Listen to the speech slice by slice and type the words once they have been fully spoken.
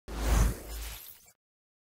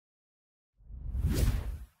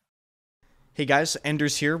Hey guys,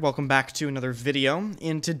 Enders here. Welcome back to another video.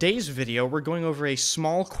 In today's video, we're going over a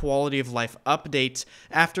small quality of life update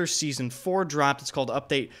after Season 4 dropped. It's called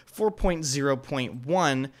Update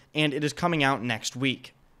 4.0.1, and it is coming out next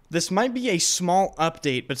week. This might be a small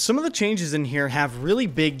update, but some of the changes in here have really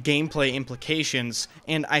big gameplay implications,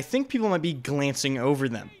 and I think people might be glancing over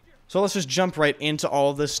them. So let's just jump right into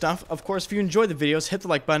all of this stuff. Of course, if you enjoy the videos, hit the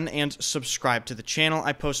like button and subscribe to the channel.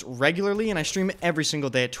 I post regularly and I stream every single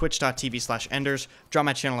day at twitch.tv/enders. Drop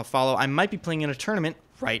my channel a follow. I might be playing in a tournament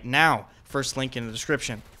right now. First link in the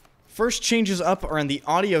description. First changes up are in the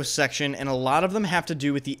audio section, and a lot of them have to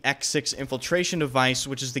do with the X6 infiltration device,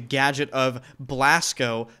 which is the gadget of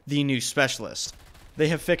Blasco, the new specialist. They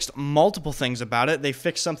have fixed multiple things about it. They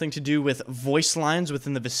fixed something to do with voice lines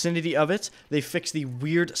within the vicinity of it. They fixed the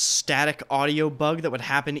weird static audio bug that would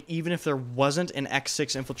happen even if there wasn't an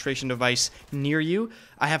X6 infiltration device near you.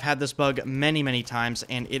 I have had this bug many times,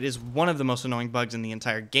 and it is one of the most annoying bugs in the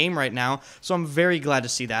entire game right now, so I'm very glad to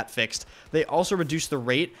see that fixed. They also reduced the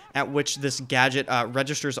rate at which this gadget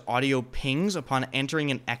registers audio pings upon entering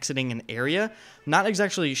and exiting an area. Not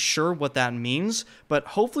exactly sure what that means, but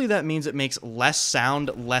hopefully that means it makes less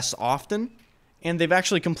sound less often. And they've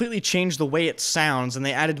actually completely changed the way it sounds, and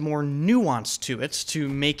they added more nuance to it to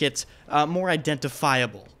make it more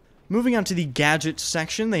identifiable. Moving on to the gadget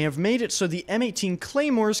section, they have made it so the M18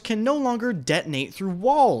 Claymores can no longer detonate through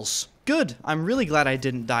walls. Good. I'm really glad I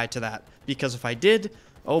didn't die to that, because if I did,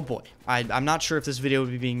 oh boy, I'm not sure if this video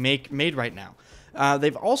would be being made right now.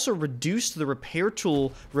 They've also reduced the repair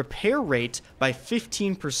tool repair rate by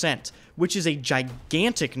 15%, which is a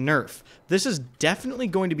gigantic nerf. This is definitely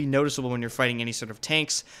going to be noticeable when you're fighting any sort of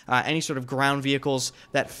tanks, any sort of ground vehicles.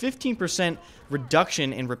 That 15%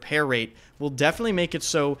 reduction in repair rate will definitely make it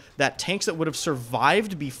so that tanks that would have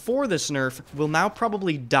survived before this nerf will now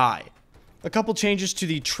probably die. A couple changes to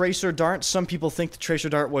the Tracer Dart. Some people think the Tracer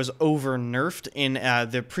Dart was over-nerfed in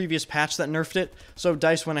the previous patch that nerfed it, so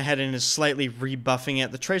DICE went ahead and is slightly rebuffing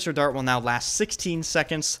it. The Tracer Dart will now last 16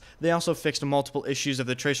 seconds. They also fixed multiple issues of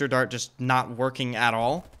the Tracer Dart just not working at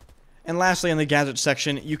all. And lastly, in the gadget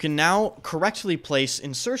section, you can now correctly place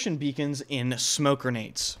insertion beacons in smoke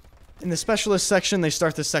grenades. In the specialist section, they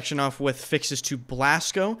start this section off with fixes to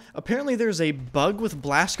Blasco. Apparently there's a bug with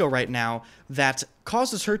Blasco right now that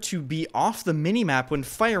causes her to be off the minimap when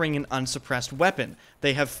firing an unsuppressed weapon.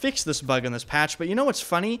 They have fixed this bug in this patch, but you know what's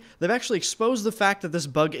funny? They've actually exposed the fact that this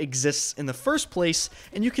bug exists in the first place,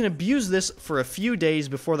 and you can abuse this for a few days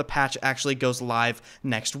before the patch actually goes live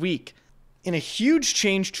next week. In a huge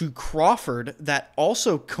change to Crawford that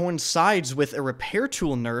also coincides with a repair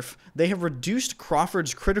tool nerf, they have reduced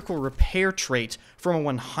Crawford's critical repair trait from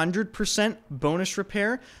a 100% bonus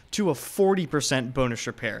repair to a 40% bonus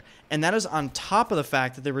repair. And that is on top of the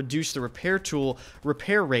fact that they reduced the repair tool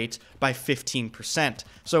repair rate by 15%.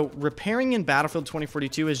 So repairing in Battlefield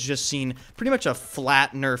 2042 has just seen pretty much a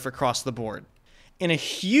flat nerf across the board. In a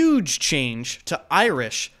huge change to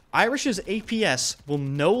Irish's APS will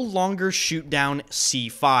no longer shoot down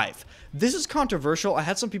C5. This is controversial. I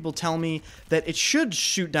had some people tell me that it should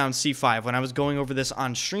shoot down C5 when I was going over this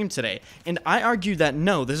on stream today, and I argued that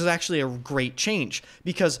no, this is actually a great change,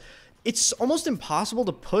 because it's almost impossible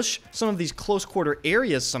to push some of these close quarter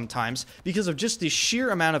areas sometimes because of just the sheer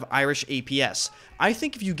amount of Irish APS. I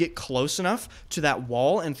think if you get close enough to that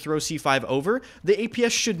wall and throw C5 over, the APS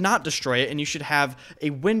should not destroy it, and you should have a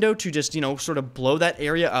window to just, sort of blow that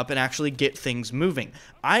area up and actually get things moving.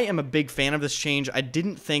 I am a big fan of this change. I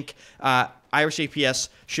didn't think Irish APS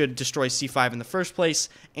should destroy C5 in the first place,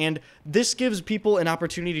 and this gives people an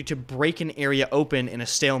opportunity to break an area open in a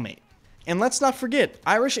stalemate. And let's not forget,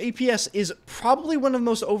 Irish APS is probably one of the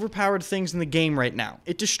most overpowered things in the game right now.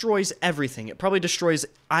 It destroys everything. It probably destroys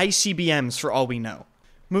ICBMs for all we know.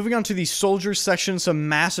 Moving on to the soldier section, some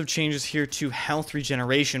massive changes here to health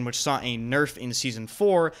regeneration, which saw a nerf in Season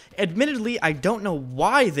 4. Admittedly, I don't know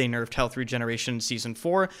why they nerfed health regeneration in Season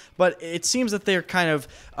 4, but it seems that they're kind of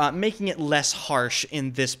making it less harsh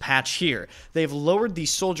in this patch here. They've lowered the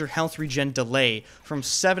soldier health regen delay from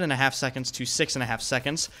 7.5 seconds to 6.5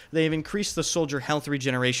 seconds. They've increased the soldier health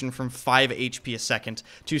regeneration from 5 HP a second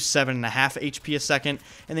to 7.5 HP a second,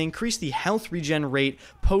 and they increased the health regen rate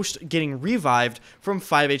post getting revived from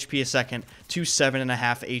 5 HP a second to 7.5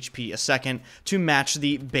 HP a second to match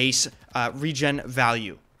the base regen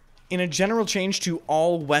value. In a general change to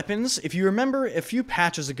all weapons, if you remember a few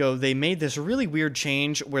patches ago, they made this really weird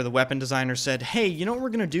change where the weapon designer said, hey, you know what we're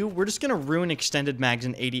going to do? We're just going to ruin extended mags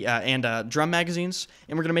and drum magazines,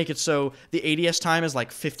 and we're going to make it so the ADS time is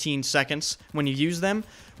like 15 seconds when you use them.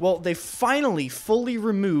 Well, they finally fully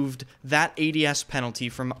removed that ADS penalty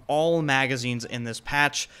from all magazines in this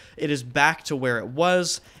patch. It is back to where it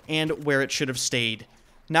was and where it should have stayed.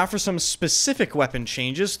 Now for some specific weapon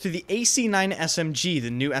changes to the AC9 SMG, the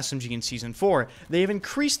new SMG in Season 4. They have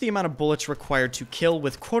increased the amount of bullets required to kill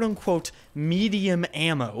with quote-unquote medium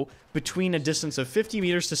ammo between a distance of 50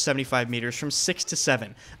 meters to 75 meters from 6 to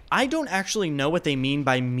 7. I don't actually know what they mean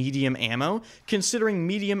by medium ammo, considering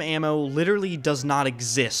medium ammo literally does not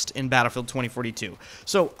exist in Battlefield 2042.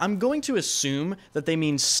 So I'm going to assume that they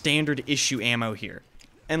mean standard issue ammo here.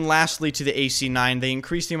 And lastly, to the AC9, they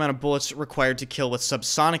increased the amount of bullets required to kill with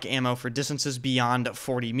subsonic ammo for distances beyond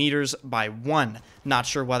 40 meters by 1. Not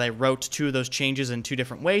sure why they wrote two of those changes in two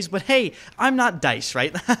different ways, but hey, I'm not DICE,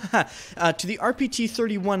 right? To the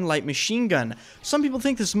RPT-31 light machine gun. Some people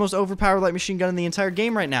think this is the most overpowered light machine gun in the entire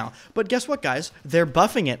game right now. But guess what, guys? They're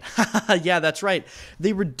buffing it. Yeah, that's right.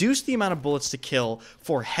 They reduced the amount of bullets to kill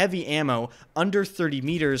for heavy ammo under 30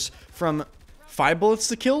 meters from 5 bullets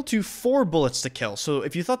to kill to 4 bullets to kill. So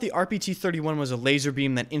if you thought the RPT-31 was a laser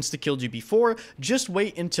beam that insta-killed you before, just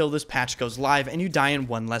wait until this patch goes live and you die in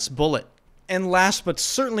 1 less bullet. And last but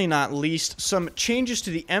certainly not least, some changes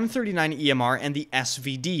to the M39 EMR and the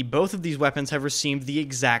SVD. Both of these weapons have received the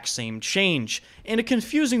exact same change, and a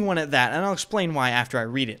confusing one at that, and I'll explain why after I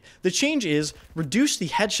read it. The change is reduce the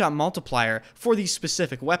headshot multiplier for these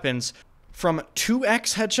specific weapons from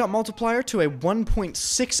 2x headshot multiplier to a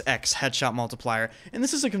 1.6x headshot multiplier. And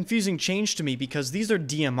this is a confusing change to me because these are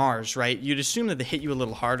DMRs, right? You'd assume that they hit you a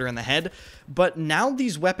little harder in the head, but now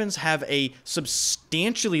these weapons have a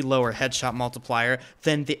substantially lower headshot multiplier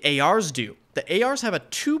than the ARs do. The ARs have a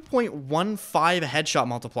 2.15 headshot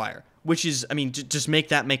multiplier, which is, I mean, just make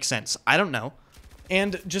that make sense. I don't know.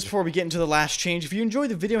 And just before we get into the last change, if you enjoyed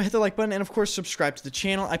the video, hit the like button, and of course subscribe to the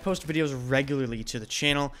channel. I post videos regularly to the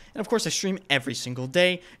channel, and of course I stream every single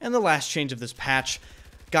day. And the last change of this patch,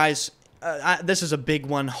 guys, this is a big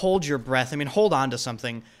one. Hold your breath. I mean, hold on to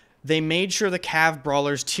something. They made sure the Cav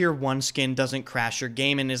Brawler's Tier 1 skin doesn't crash your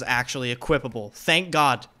game and is actually equipable. Thank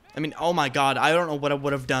God. I mean, oh my God, I don't know what I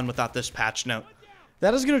would have done without this patch note.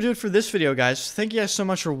 That is going to do it for this video, guys. Thank you guys so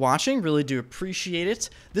much for watching. Really do appreciate it.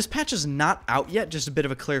 This patch is not out yet, just a bit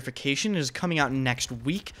of a clarification. It is coming out next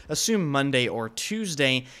week, assume Monday or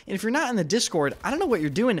Tuesday. And if you're not in the Discord, I don't know what you're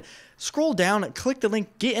doing. Scroll down, click the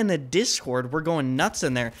link, get in the Discord. We're going nuts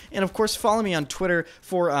in there. And of course, follow me on Twitter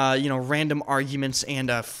for, random arguments and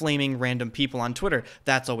flaming random people on Twitter.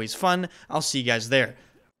 That's always fun. I'll see you guys there.